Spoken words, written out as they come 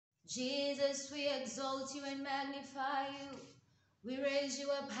Jesus, we exalt you and magnify you. We raise you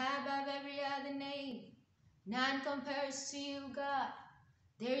up high above every other name. None compares to you, God.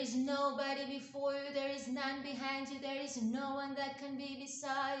 There is nobody before you. There is none behind you. There is no one that can be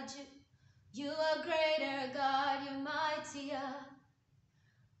beside you. You are greater, God. You're mightier.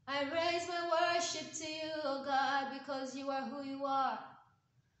 I raise my worship to you, O God, because you are who you are.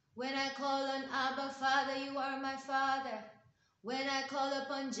 When I call on Abba, Father, you are my Father. When I call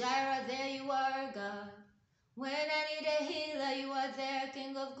upon Jireh, there you are, God. When I need a healer, you are there,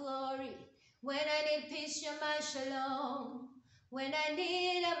 King of glory. When I need peace, you're my shalom. When I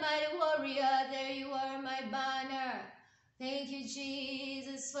need a mighty warrior, there you are, my banner. Thank you,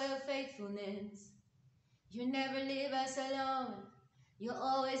 Jesus, for your faithfulness. You never leave us alone. You're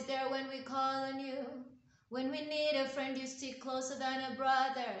always there when we call on you. When we need a friend, you stick closer than a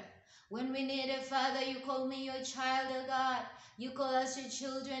brother. When we need a father, you call me your child, O God. You call us your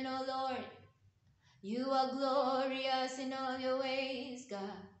children, O Lord. You are glorious in all your ways, God.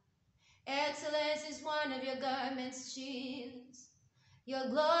 Excellence is one of your garments, Jesus. Your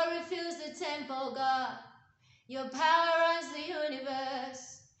glory fills the temple, God. Your power runs the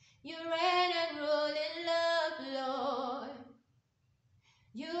universe. You reign and rule in love, Lord.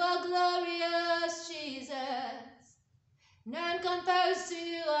 You are glorious, Jesus. None compares to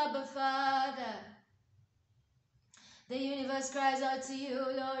you, Abba Father. The universe cries out to you,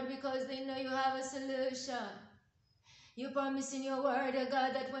 Lord, because they know you have a solution. You promise in your word, O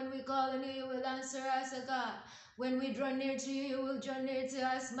God, that when we call on you, you will answer us, O God. When we draw near to you, you will draw near to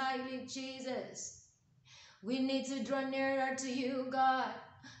us, mighty Jesus. We need to draw nearer to you, God,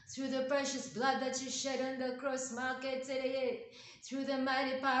 through the precious blood that you shed on the cross, market today, through the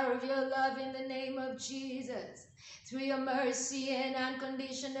mighty power of your love in the name of Jesus, through your mercy and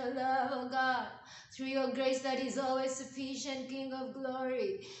unconditional love, oh God, through your grace that is always sufficient, King of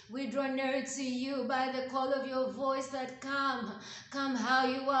glory. We draw near to you by the call of your voice that come how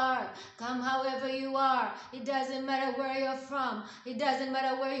you are, come however you are. It doesn't matter where you're from. It doesn't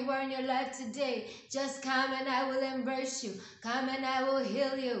matter where you are in your life today. Just come and I will embrace you. Come and I will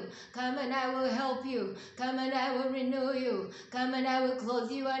heal you. Come and I will help you. Come and I will renew you. Come and I will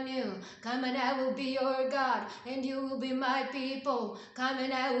clothe you anew. Come and I will be your God and you will be my people. Come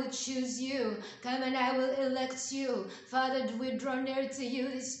and I will choose you. Come and I will elect you. Father, we draw near to you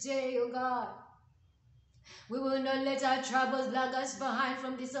this day, O God. We will not let our troubles lag us behind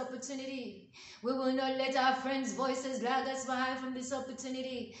from this opportunity. We will not let our friends' voices lag us behind from this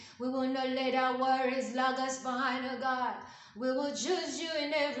opportunity. We will not let our worries lag us behind, oh God. We will choose you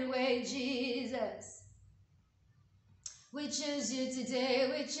in every way, Jesus. We choose you today.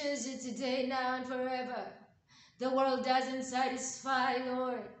 We choose you today, now and forever. The world doesn't satisfy,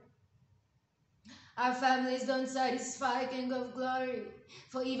 Lord. Our families don't satisfy, King of glory.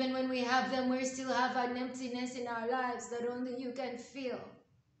 For even when we have them, we still have an emptiness in our lives that only you can fill.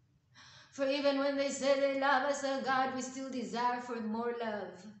 For even when they say they love us, oh God, we still desire for more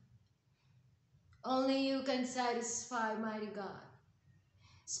love. Only you can satisfy, mighty God.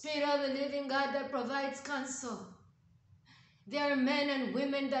 Spirit of the living God that provides counsel. There are men and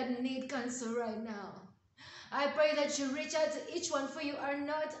women that need counsel right now. I pray that you reach out to each one, for you are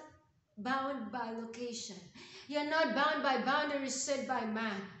not bound by location. You're not bound by boundaries set by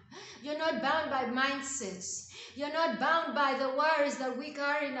man. You're not bound by mindsets. You're not bound by the worries that we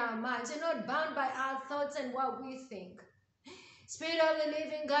carry in our minds. You're not bound by our thoughts and what we think. Spirit of the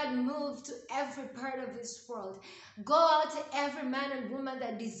living God, move to every part of this world. Go out to every man and woman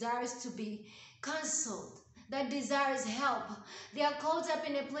that desires to be counseled, that desires help. They are caught up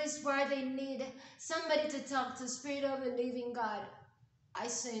in a place where they need somebody to talk to. Spirit of the living God, I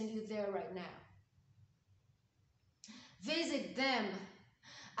send you there right now. Visit them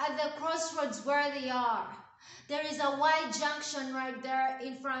at the crossroads where they are. There is a wide junction right there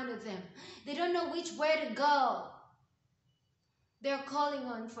in front of them. They don't know which way to go. They're calling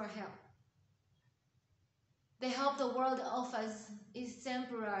on for help. The help the world offers is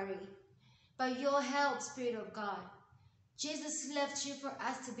temporary. But your help, Spirit of God, Jesus left you for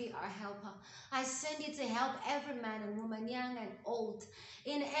us to be our helper. I send you to help every man and woman, young and old,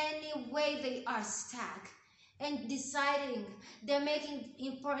 in any way they are stuck and deciding. They're making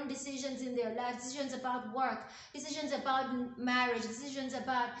important decisions in their lives, decisions about work, decisions about marriage, decisions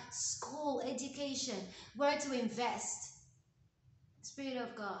about school, education, where to invest. Spirit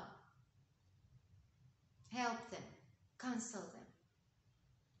of God, help them, counsel them,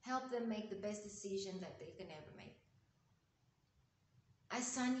 help them make the best decision that they can ever make. I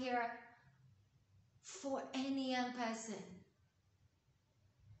stand here for any young person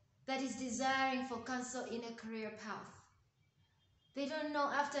that is desiring for counsel in a career path. They don't know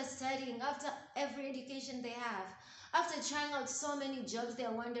after studying, after every education they have, after trying out so many jobs,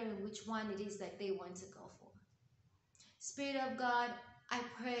 they're wondering which one it is that they want to go for. Spirit of God, I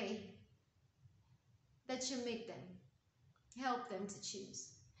pray that you make them, help them to choose.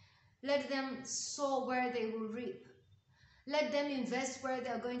 Let them sow where they will reap. Let them invest where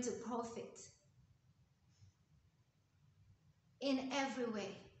they're going to profit. In every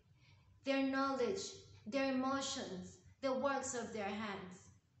way, their knowledge, their emotions, the works of their hands.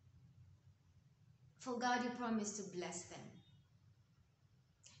 For God, you promise to bless them.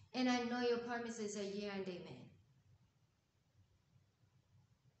 And I know your promises are yea and amen.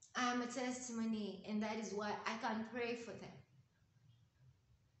 I am a testimony, and that is why I can pray for them.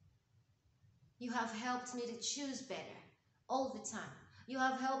 You have helped me to choose better all the time. You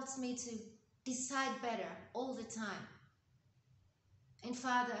have helped me to decide better all the time. And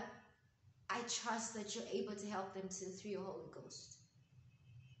Father, I trust that you're able to help them too through your Holy Ghost.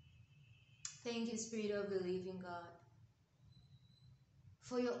 Thank you, Spirit of the living God,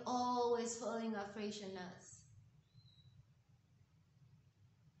 for you're always falling afresh on us.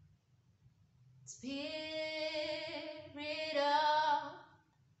 Spirit of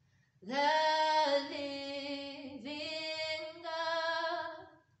the living God,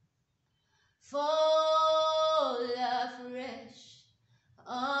 fall afresh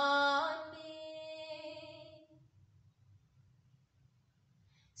on me.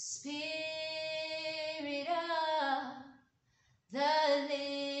 Spirit of the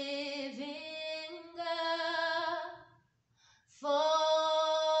living God,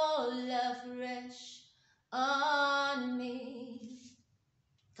 fall afresh on me.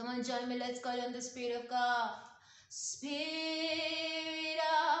 Come on, join me. Let's call on the Spirit of God. Spirit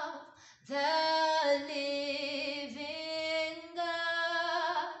of the living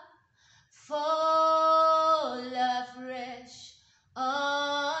God, fall afresh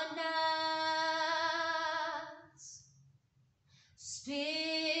on us.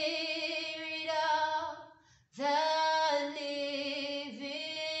 Spirit of the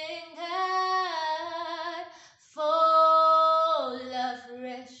living God, fall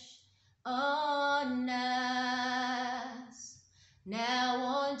afresh on us. Now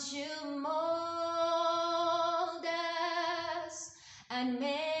won't you mold us and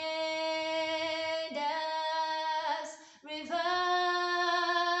mend us, revive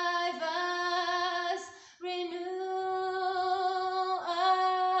us, renew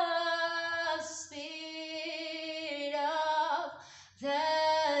us, Spirit of the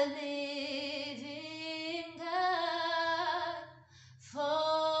living God,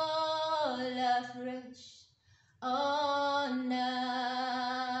 fall afresh on us.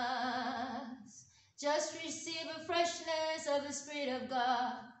 Just receive a freshness of the Spirit of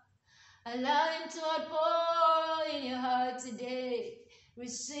God. Allow Him to outpour in your heart today.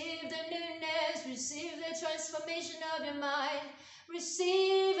 Receive the newness, receive the transformation of your mind.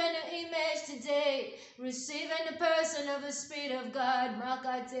 Receive a new image today. Receive in the person of the Spirit of God.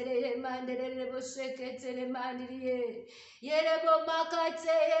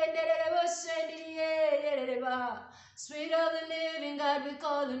 Spirit of the living God, we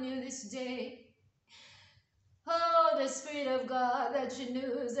call on you this day. Oh, the Spirit of God that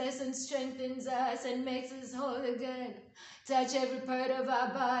renews us and strengthens us and makes us whole again. Touch every part of our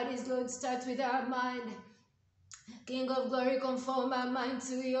bodies, Lord. Start with our mind. King of glory, conform our mind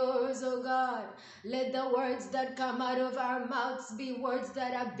to yours, oh God. Let the words that come out of our mouths be words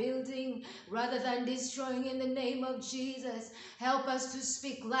that are building rather than destroying in the name of Jesus. Help us to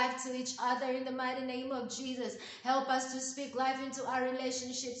speak life to each other in the mighty name of Jesus. Help us to speak life into our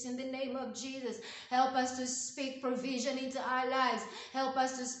relationships in the name of Jesus. Help us to speak provision into our lives. Help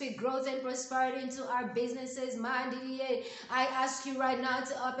us to speak growth and prosperity into our businesses. I ask you right now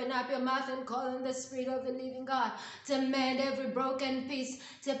to open up your mouth and call on the Spirit of the living God to mend every broken piece,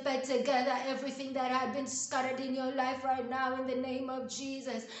 to put together everything that had been scattered in your life right now in the name of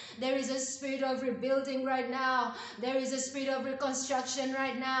Jesus. There is a spirit of rebuilding right now. There is a spirit of reconstruction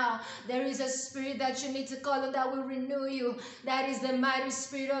right now. There is a spirit that you need to call on that will renew you. That is the mighty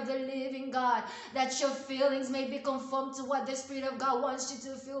Spirit of the living God. That your feelings may be conformed to what the Spirit of God wants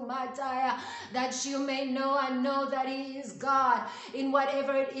you to feel, Mataya. That you may know and know that He is God in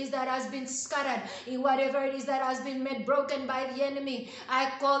whatever it is that has been scattered, in whatever it is that has been made broken by the enemy.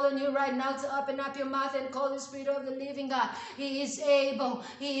 I call on you right now to open up your mouth and call the Spirit of the living God. He is able.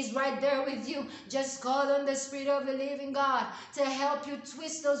 He is right there with you. Just call on the Spirit of the living God to help you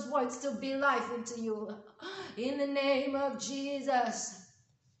twist those words to be life into you. In the name of Jesus.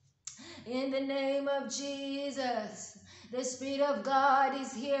 In the name of Jesus. The Spirit of God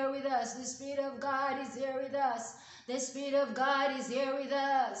is here with us. The Spirit of God is here with us. The Spirit of God is here with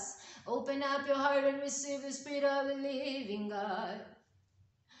us. Open up your heart and receive the Spirit of the living God.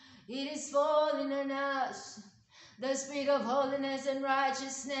 It is falling on us. The Spirit of holiness and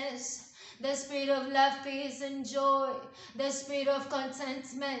righteousness. The Spirit of love, peace, and joy. The Spirit of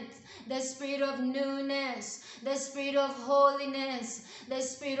contentment. The Spirit of newness. The Spirit of holiness. The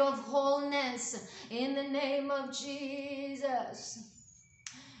Spirit of wholeness. In the name of Jesus.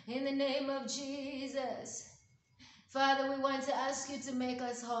 In the name of Jesus. Father, we want to ask you to make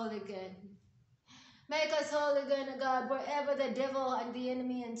us whole again. Make us whole again, God, wherever the devil and the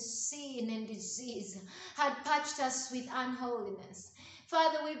enemy and sin and disease had patched us with unholiness.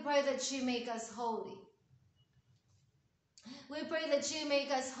 Father, we pray that you make us holy. We pray that you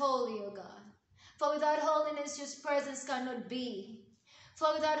make us holy, O God. For without holiness, your presence cannot be.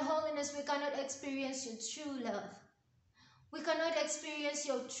 For without holiness, we cannot experience your true love. We cannot experience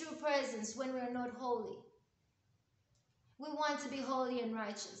your true presence when we are not holy. We want to be holy and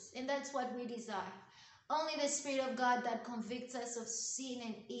righteous, and that's what we desire. Only the Spirit of God that convicts us of sin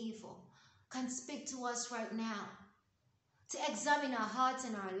and evil can speak to us right now, to examine our hearts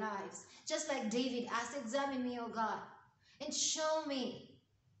and our lives. Just like David asked, examine me, O God, and show me.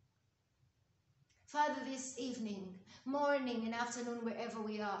 Father, this evening, morning and afternoon, wherever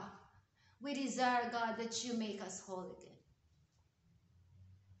we are, we desire, God, that you make us whole again.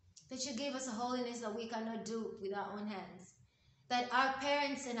 That you give us a holiness that we cannot do with our own hands. That our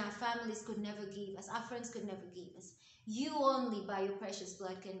parents and our families could never give us. Our friends could never give us. You only by your precious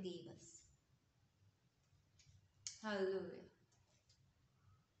blood can give us. Hallelujah.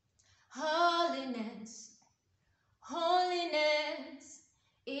 Holiness, holiness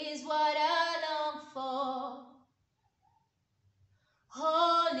is what I long for.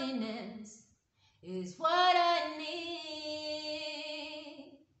 Holiness is what I need.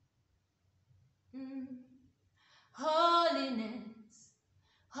 Holiness,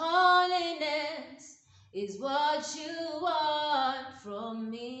 holiness is what you want from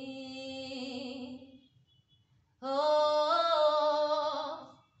me. Oh,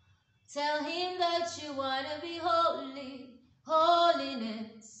 tell him that you want to be holy.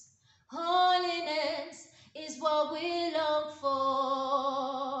 Holiness, holiness is what we long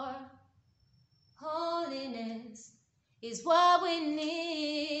for. Holiness is what we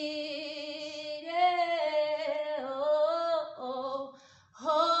need. Yeah. Oh.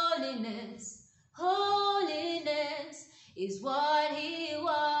 Holiness, holiness is what he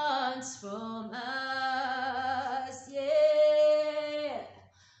wants from us. Yeah.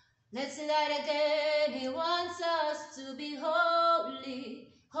 Let's say that again. He wants us to be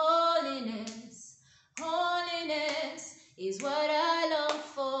holy. Holiness, holiness is what I long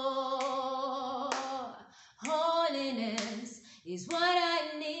for. Holiness is what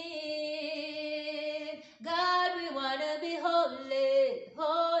I need. God, we want to be holy.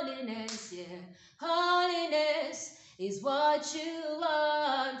 Holiness, yeah. Holiness is what you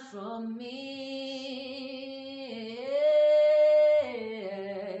want from me.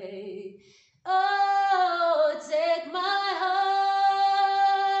 Oh, take my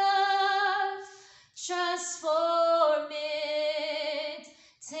heart, transform it.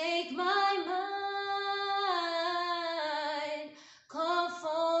 Take my mind,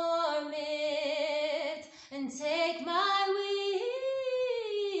 conform it, and take my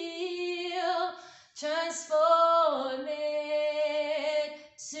will, transform it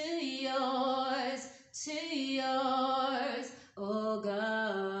to yours, oh God,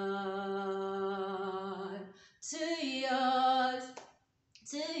 to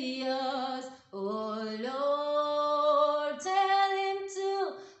yours, oh Lord. Tell him to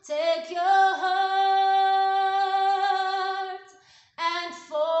take your heart and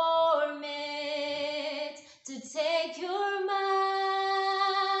form it, to take your mind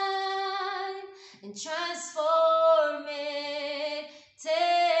and transform it.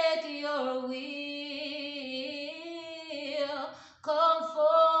 Take your will,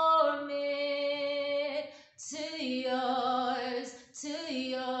 conform it to yours,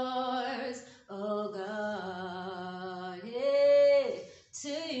 oh God. Hey,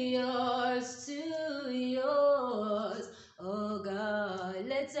 to yours, oh God.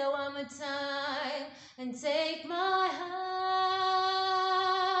 Let's say one more time. And take my heart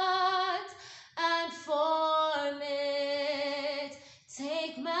and form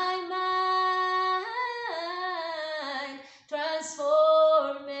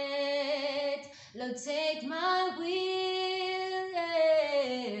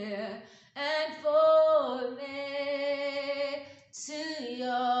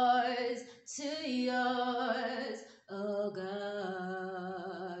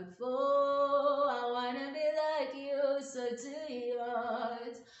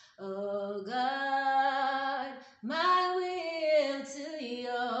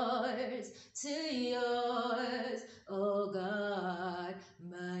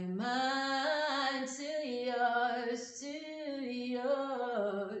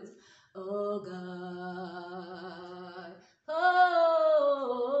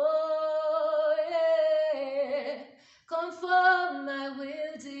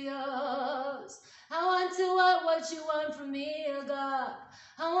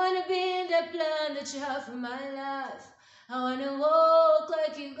the plan that you have for my life. I wanna walk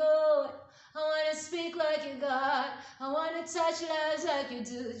like you go. I wanna speak like you God. I wanna touch lives like you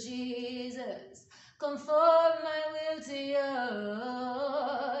do, Jesus. Conform my will to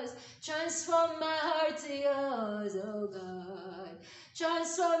yours. Transform my heart to yours, oh God.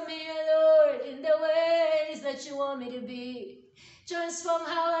 Transform me, oh Lord, in the ways that you want me to be. Transform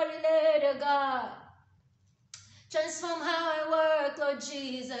how I relate to God. Transform how I work, Lord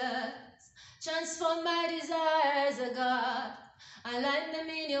Jesus. Transform my desires, oh God. Align them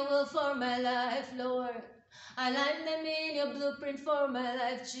in your will for my life, Lord. Align them in your blueprint for my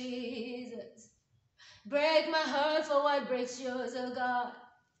life, Jesus. Break my heart for what breaks yours, oh God.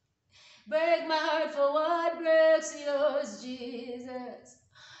 Break my heart for what breaks yours, Jesus.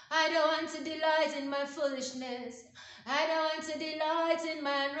 I don't want to delight in my foolishness. I don't want to delight in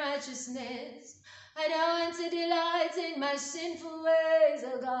my unrighteousness. I don't want to delight in my sinful ways,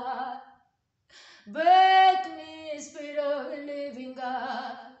 oh God. Break me, Spirit of the living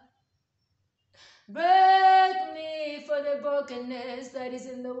God. Break me for the brokenness that is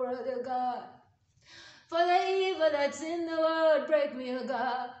in the world, oh God. For the evil that's in the world, break me, oh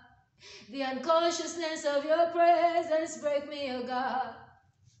God. The unconsciousness of your presence, break me, oh God.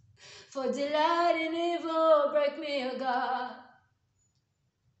 For delight in evil, break me, oh God.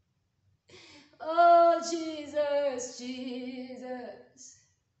 Oh, Jesus, Jesus.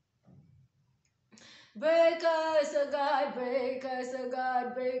 Break us, oh God, break us, oh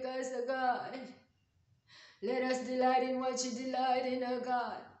God, break us, oh God. Let us delight in what you delight in, oh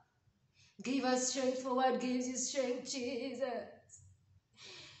God. Give us strength for what gives you strength, Jesus.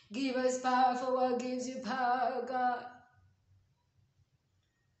 Give us power for what gives you power, oh God.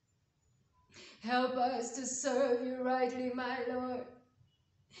 Help us to serve you rightly, my Lord.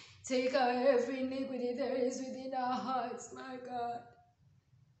 Take out every iniquity there is within our hearts, my God.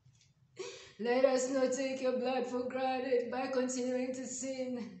 Let us not take your blood for granted by continuing to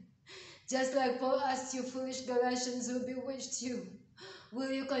sin. Just like Paul asked you, foolish Galatians, who bewitched you,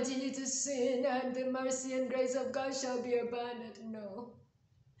 will you continue to sin and the mercy and grace of God shall be abandoned? No.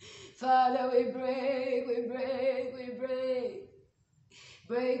 Father, we break, we break, we break.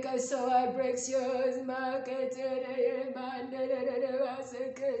 Break us so I breaks yours.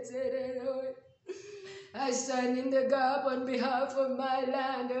 I stand in the gap on behalf of my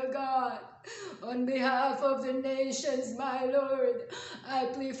land, oh God. On behalf of the nations, my Lord, I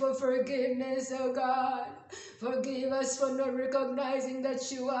plead for forgiveness, oh God. Forgive us for not recognizing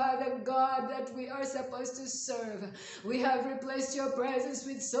that you are the God that we are supposed to serve. We have replaced your presence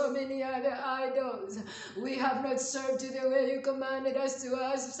with so many other idols. We have not served you the way you commanded us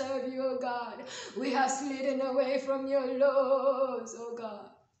to serve you, oh God. We have slidden away from your laws, oh God.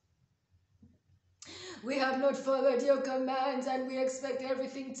 We have not followed your commands and we expect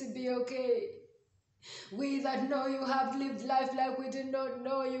everything to be okay. We that know you have lived life like we do not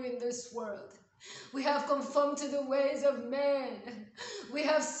know you in this world. We have conformed to the ways of men. We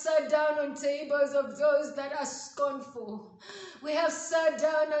have sat down on tables of those that are scornful. We have sat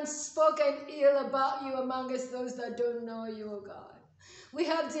down and spoken ill about you amongst those that don't know you, O God. We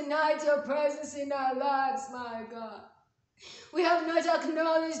have denied your presence in our lives, my God. We have not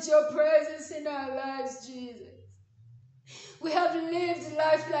acknowledged your presence in our lives, Jesus. We have lived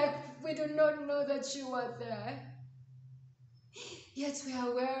life like we do not know that you are there. Yet we are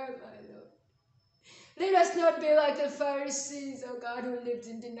aware, my Lord. Let us not be like the Pharisees, oh God, who lived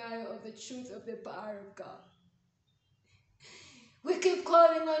in denial of the truth of the power of God. We keep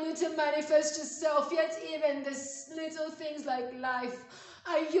calling on you to manifest yourself, yet even the little things like life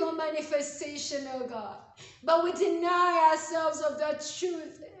are your manifestation, oh God. But we deny ourselves of that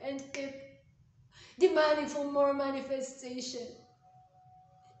truth and keep demanding for more manifestation.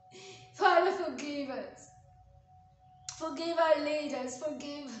 Father, forgive us. Forgive our leaders.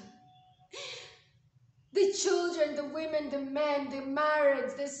 Forgive the children, the women, the men, the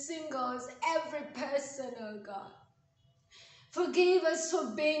married, the singles, every person, oh God. Forgive us for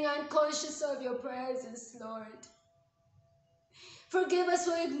being unconscious of your presence, Lord. Forgive us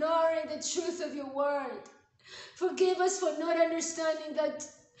for ignoring the truth of your word. Forgive us for not understanding that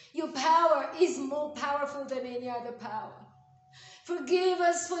your power is more powerful than any other power. Forgive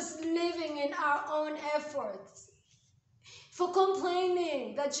us for living in our own efforts, for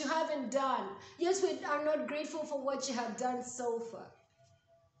complaining that you haven't done. Yes, we are not grateful for what you have done so far.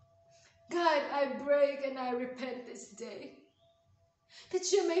 God, I break and I repent this day,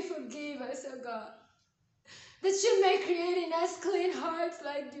 that you may forgive us, oh God, that you may create in us clean hearts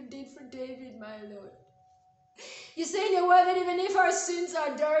like you did for David, my Lord. You say in your word that even if our sins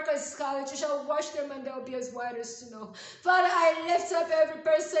are dark as scarlet, you shall wash them and they'll be as white as snow. Father, I lift up every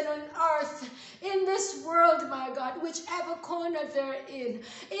person on earth, in this world, my God, whichever corner they're in.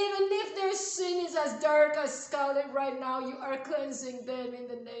 Even if their sin is as dark as scarlet right now, you are cleansing them in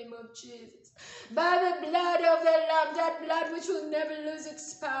the name of Jesus. By the blood of the Lamb, that blood which will never lose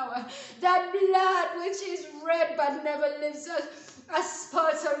its power, that blood which is red but never leaves a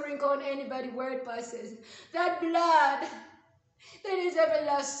spot or wrinkle on anybody where it passes. That blood that is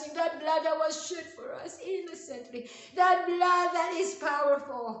everlasting, that blood that was shed for us innocently, that blood that is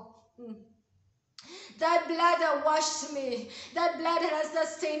powerful. That blood that washed me, that blood that has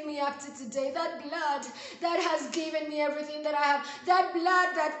sustained me up to today, that blood that has given me everything that I have, that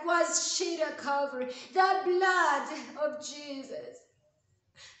blood that was shed at Calvary, that blood of Jesus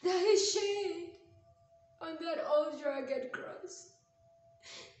that is shed on that old rugged cross.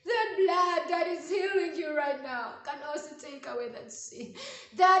 That blood that is healing you right now can also take away that sin.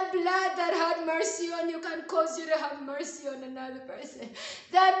 That blood that had mercy on you can cause you to have mercy on another person.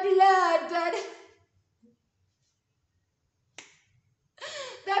 That blood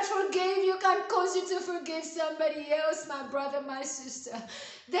that forgave you can cause you to forgive somebody else, my brother, my sister.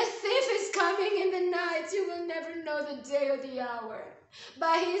 The thief is coming in the night. You will never know the day or the hour,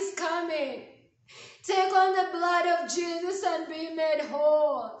 but he's coming. Take on the blood of Jesus and be made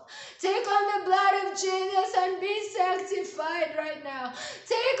whole. Take on the blood of Jesus and be sanctified right now.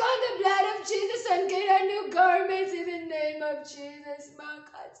 Take on the blood of Jesus and get a new garment in the name of Jesus.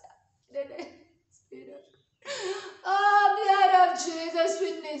 Oh, blood of Jesus,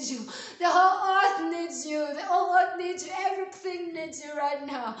 we need you. The whole earth needs you. The whole earth needs you. Everything needs you right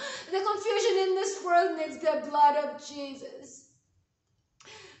now. The confusion in this world needs the blood of Jesus.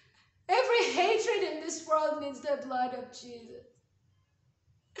 Every hatred in this world needs the blood of Jesus.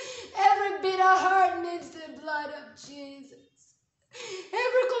 Every bitter heart needs the blood of Jesus.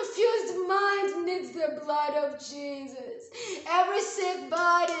 Every confused mind needs the blood of Jesus. Every sick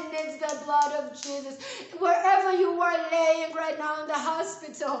body needs the blood of Jesus. Wherever you are laying right now in the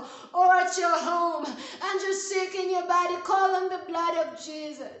hospital or at your home and you're sick in your body, call on the blood of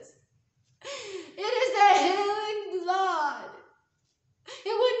Jesus. It is the healing blood. It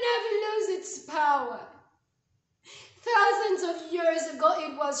will never lose its power. Thousands of years ago,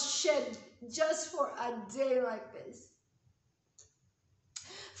 it was shed just for a day like this.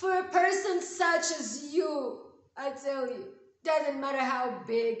 For a person such as you, I tell you, doesn't matter how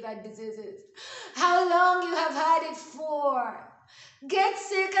big that disease is, how long you have had it for. Get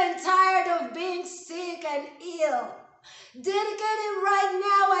sick and tired of being sick and ill. Dedicate it right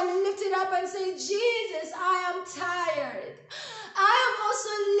now and lift it up and say, Jesus, I am tired. I am also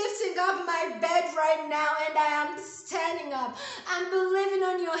lifting up my bed right now and I am standing up and believing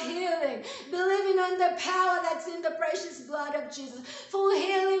on your healing, believing on the power that's in the precious blood of Jesus for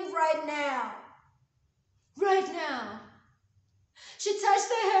healing right now. Right now. She touched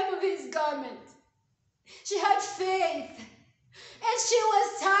the hem of his garment. She had faith and she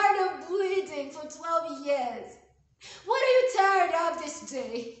was tired of bleeding for 12 years. What are you tired of this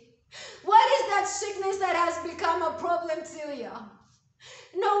day? What is that sickness that has become a problem to you?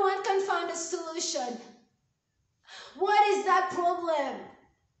 No one can find a solution. What is that problem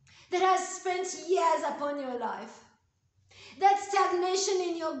that has spent years upon your life? That stagnation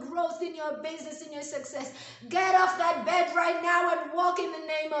in your growth, in your business, in your success. Get off that bed right now and walk in the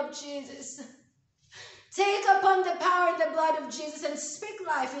name of Jesus. Take upon the power and the blood of Jesus and speak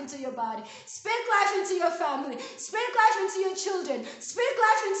life into your body. Speak life into your family. Speak life into your children. Speak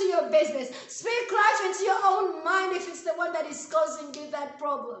life into your business. Speak life into your own mind if it's the one that is causing you that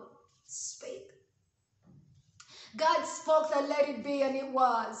problem. Speak. God spoke that let it be, and it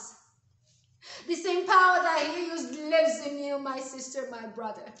was. The same power that he used lives in you, my sister, my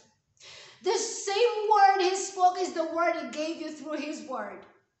brother. The same word he spoke is the word he gave you through his word.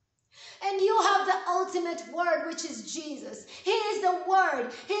 And you have the ultimate word, which is Jesus. He is the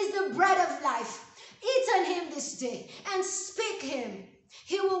word. He is the bread of life. Eat on him this day and speak him.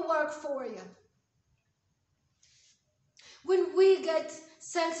 He will work for you. When we get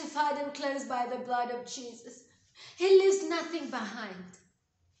sanctified and cleansed by the blood of Jesus, he leaves nothing behind.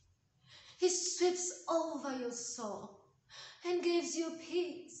 He sweeps over your soul and gives you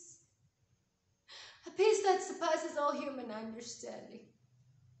peace. A peace that surpasses all human understanding.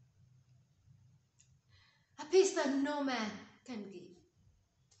 A peace that no man can give.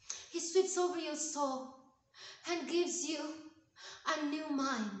 He sweeps over your soul and gives you a new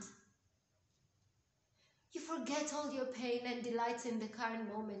mind. You forget all your pain and delight in the current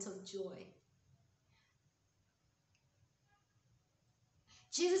moment of joy.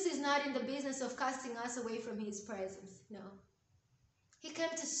 Jesus is not in the business of casting us away from his presence. No. He came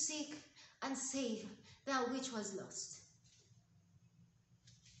to seek and save that which was lost.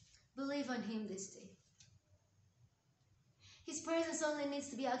 Believe on him this day. His presence only needs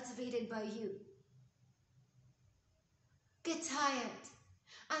to be activated by you. Get tired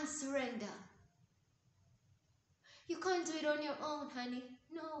and surrender. You can't do it on your own, honey.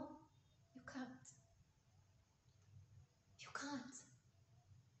 No, you can't. You can't.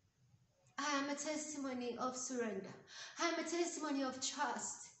 I am a testimony of surrender. I am a testimony of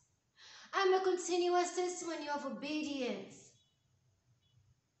trust. I am a continuous testimony of obedience.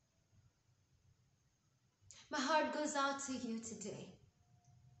 My heart goes out to you today.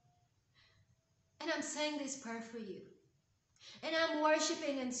 And I'm saying this prayer for you. And I'm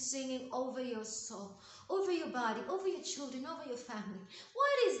worshiping and singing over your soul, over your body, over your children, over your family.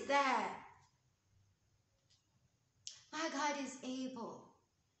 What is that? My God is able.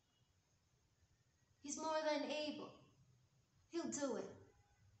 He's more than able. He'll do it.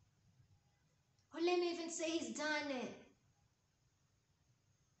 Or let me even say he's done it.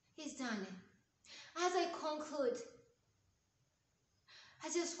 He's done it. As I conclude, I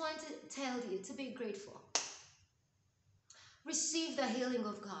just want to tell you to be grateful. Receive the healing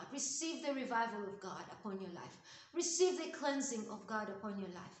of God. Receive the revival of God upon your life. Receive the cleansing of God upon your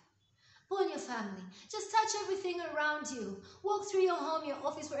life, upon your family. Just touch everything around you. Walk through your home, your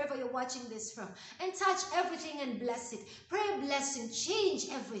office, wherever you're watching this from, and touch everything and bless it. Pray a blessing. Change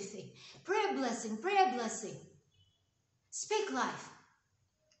everything. Pray a blessing. Pray a blessing. Speak life.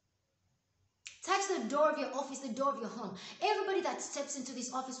 Touch the door of your office, the door of your home. Everybody that steps into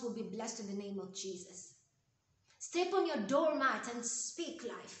this office will be blessed in the name of Jesus. Step on your doormat and speak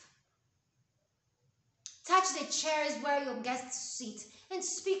life. Touch the chairs where your guests sit and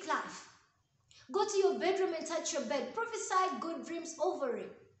speak life. Go to your bedroom and touch your bed. Prophesy good dreams over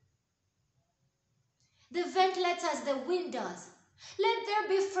it. The ventilators, the windows. Let there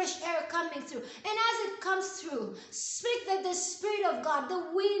be fresh air coming through. And as it comes through, speak that the Spirit of God, the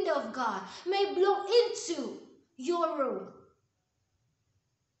wind of God, may blow into your room.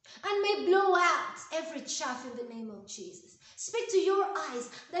 And may blow out every chaff in the name of Jesus. Speak to your eyes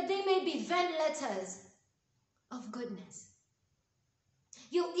that they may be ventilators of goodness.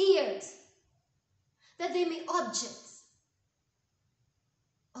 Your ears that they may be objects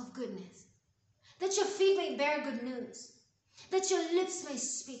of goodness. That your feet may bear good news. That your lips may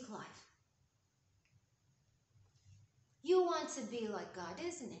speak life. You want to be like God,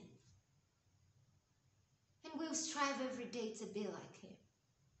 isn't it? And we'll strive every day to be like him.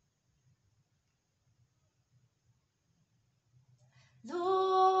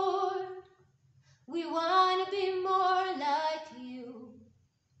 Lord, we want to be more like you.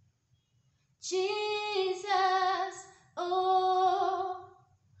 Jesus, oh,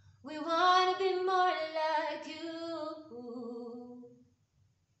 we want to be more like you.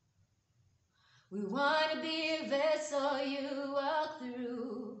 We want to be a vessel you walk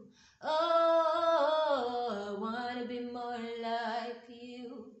through. Oh, I want to be more like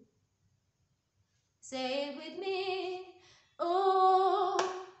you. Say it with me. Oh,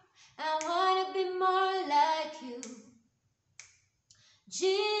 I want to be more like you.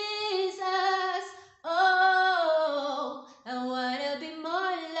 Jesus, oh, I want to be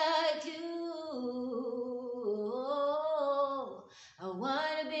more like you. Oh, I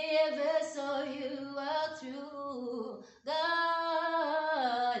want to be a vessel you walk through.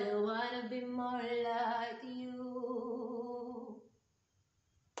 God, I want to be more like you.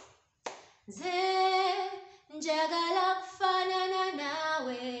 Njagala kufanana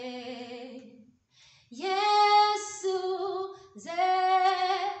nawe Yesu,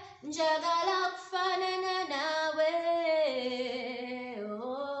 njagala kufanana nawe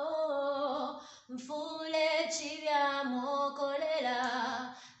oh, mfule chibya mokolela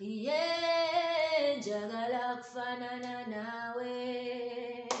njagala kufanana nawe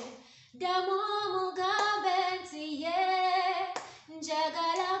damu mugambe nti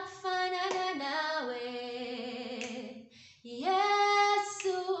njagala kufanana nawe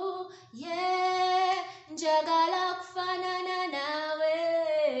Yesu, njagala kufanana nawe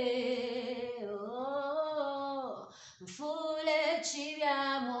oh, mfule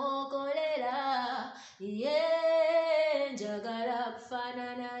chibya mokolela njagala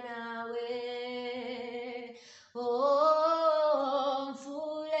kufanana nawe oh,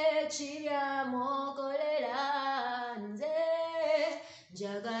 mfule chibya mokolela nze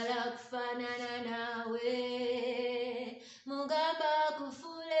njagala kufanana nawe mugamba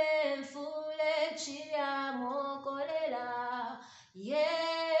kufule mfule chibya mokolela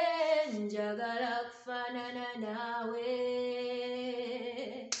njagala kufanana nawe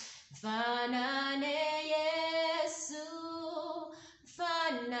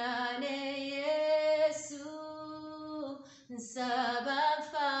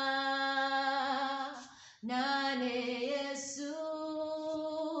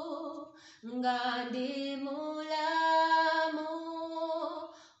ngandi mulamu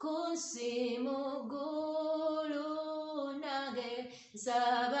kunsimu gulu nage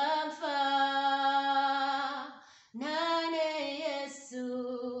sabamfa nane Yesu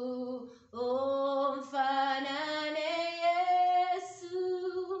omfanane Yesu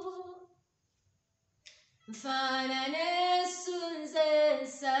mfanane Yesu nze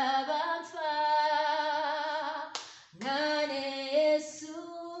sabamfa nane Yesu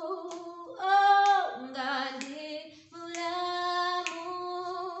oh ngandi mulamu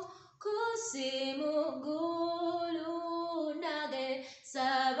kusimu gulu nage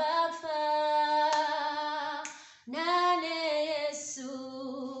sabamfa nane Yesu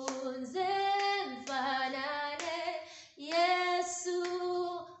nze mfanane Yesu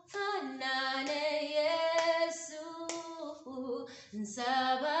mfanane Yesu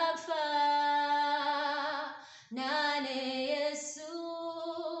nsabapfa nane Yesu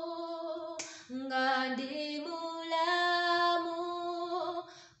ngandi mulamu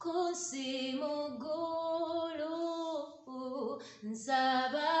kusimu gulu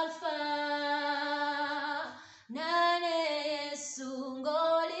nsabapfa nane Yesu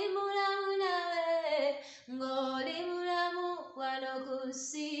ngoli mulamu nawe ngoli mulamu wano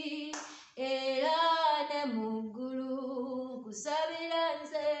kusi era ne muggulu kusabira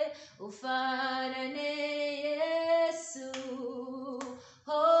nze ufanane Yesu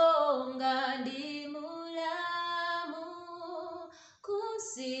oh ngandi mulamu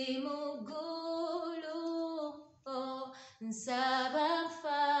kusimu gulu oh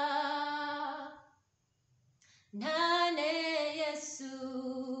nsabapfa nane Yesu.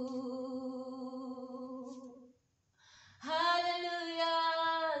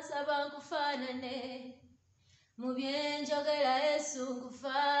 Hallelujah, nsaba nkufaanane mu byenjogera Yesu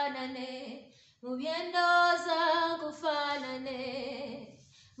nkufaanane mu byendowooza nkufaanane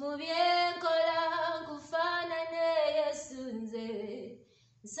mu byenkola nkufaanane Yesu nze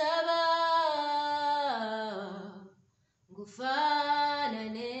nsaba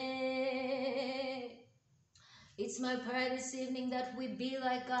nkufaanane. It's my prayer this evening that we be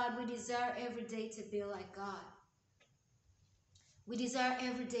like God. We desire every day to be like God. We desire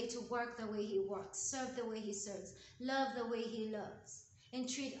every day to work the way He works, serve the way He serves, love the way He loves, and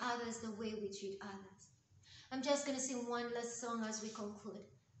treat others the way we treat others. I'm just going to sing one last song as we conclude.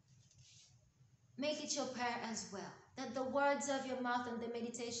 Make it your prayer as well, that the words of your mouth and the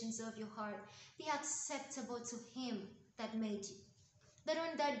meditations of your heart be acceptable to Him that made you. That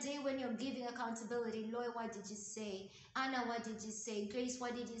on that day when you're giving accountability, Lord, what did you say? Anna, what did you say? Grace,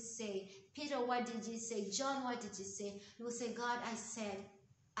 what did you say? Peter, what did you say? John, what did you say? You will say, God, I said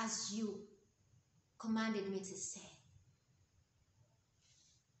as you commanded me to say.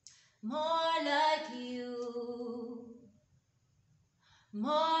 More like you,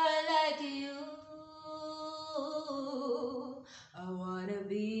 more like you. I want to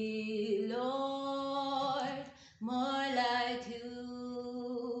be, Lord, more like you.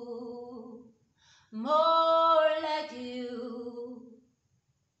 More like you,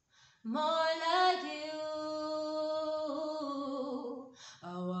 more like you.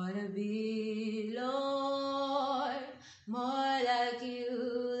 I wanna be, Lord, more like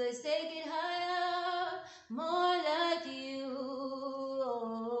you. Let's take it higher, more like you,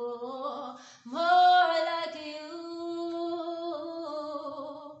 more like you.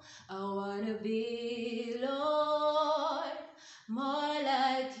 I wanna be, Lord, more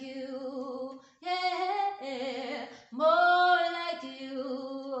like you. Yeah, more like you,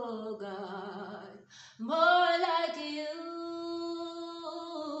 oh God, more like you.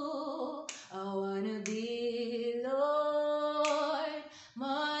 I wanna be, Lord,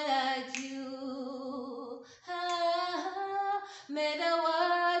 more like you. May the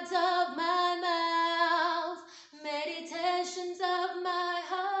words of my mouth, meditations of my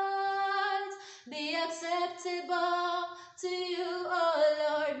heart be acceptable to you, oh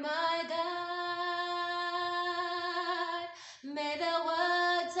Lord, my God. May the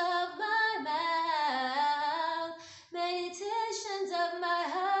words of my mouth, meditations of my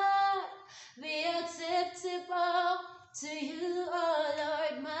heart be acceptable to you, oh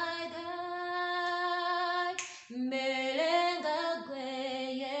Lord, my God. Melenga gwe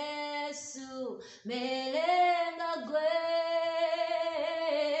Yesu, melenga gwe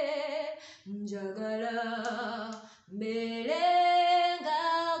njagala, melenga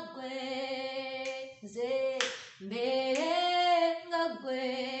gwe nze, melenga gwe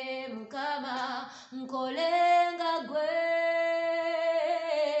Mukama, nkolenga gwe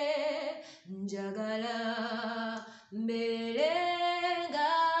njagala, melenga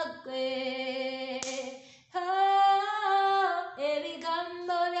gwe.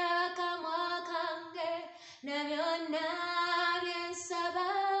 Ebigambo by'akamwa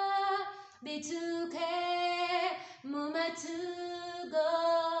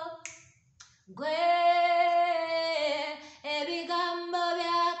gwe ebigambo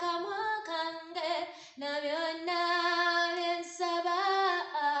by'akamwa kange na byonna bye nsaba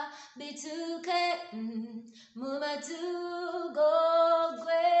bituuke mu matu go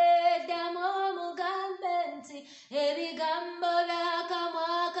gwe ddamu omugambe nti ebigambo by'akamwa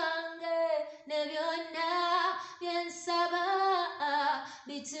kange ne byonna bye nsaba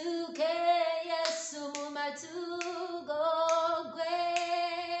bituuke Yesu mu matu go gwe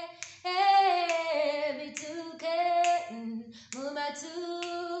bituuke mu matu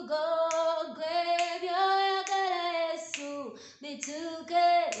go gwe by'oyagala Yesu bituuke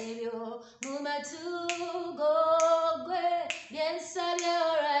ebyo mu matu go gwe bye nsabye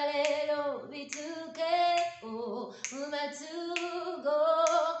olwaleero bituuke mu matu go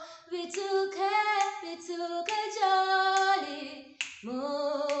bituuke bituuke gy'oli mu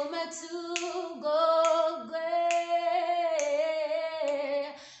matu go gwe.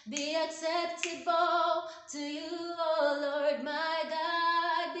 Be acceptable to you, oh Lord my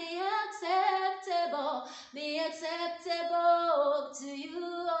God. Be acceptable to you,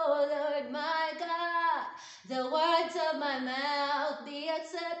 oh Lord my God. The words of my mouth be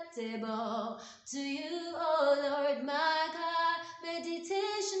acceptable to you, oh Lord my God.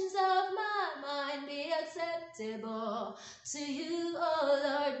 Meditations of my mind be acceptable to you, oh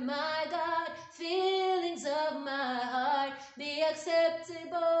Lord my God. Feelings of my heart be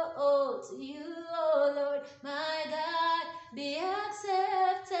acceptable to you, oh Lord my God. Be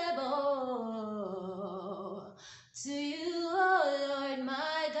acceptable to you, oh Lord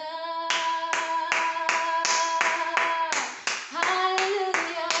my God.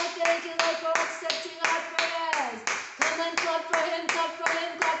 Hallelujah. Thank you, Lord, for accepting our prayers. Come and clap for him, clap for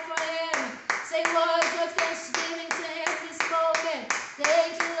him, clap for him. Say words of thanksgiving to him this moment.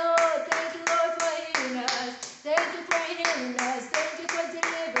 Thank you, Lord, for healing us. Thank you for healing us. Thank you for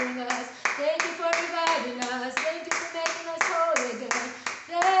delivering us. Thank you for reviving us. Thank you for making us whole again.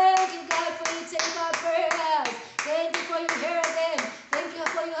 Thank you, God, for you take our prayers. Thank you for you hear them. Thank you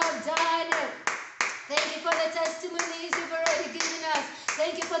for you have done it. Thank you for the testimonies you've already given us.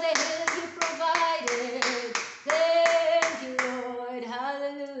 Thank you for the healing you provided. Thank you, Lord.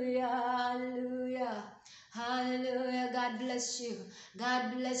 Hallelujah, hallelujah, hallelujah. God bless you.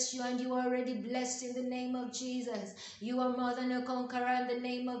 God bless you, and you are already blessed in the name of Jesus. You are more than a conqueror in the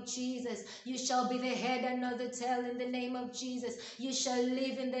name of Jesus. You shall be the head and not the tail in the name of Jesus. You shall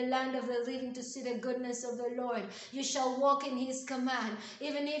live in the land of the living to see the goodness of the Lord. You shall walk in his command.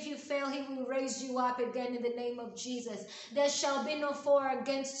 Even if you fail, he will raise you up again in the name of Jesus. There shall be no foe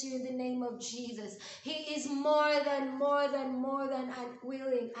against you in the name of Jesus. He is more than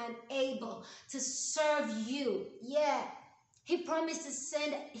willing and able to serve you. Yeah. He promised to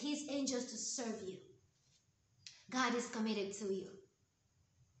send his angels to serve you. God is committed to you.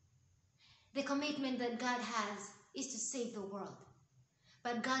 The commitment that God has is to save the world.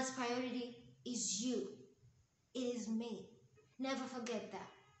 But God's priority is you. It is me. Never forget that.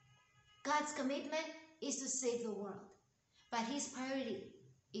 God's commitment is to save the world. But his priority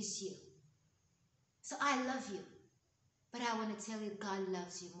is you. So I love you. But I want to tell you, God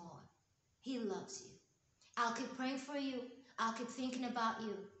loves you more. He loves you. I'll keep praying for you. I'll keep thinking about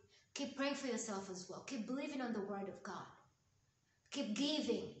you. Keep praying for yourself as well. Keep believing on the word of God. Keep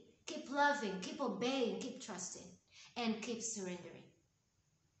giving. Keep loving. Keep obeying. Keep trusting. And keep surrendering.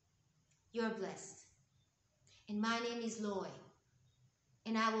 You're blessed. And my name is Loy.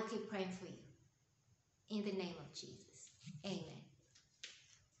 And I will keep praying for you. In the name of Jesus. Amen.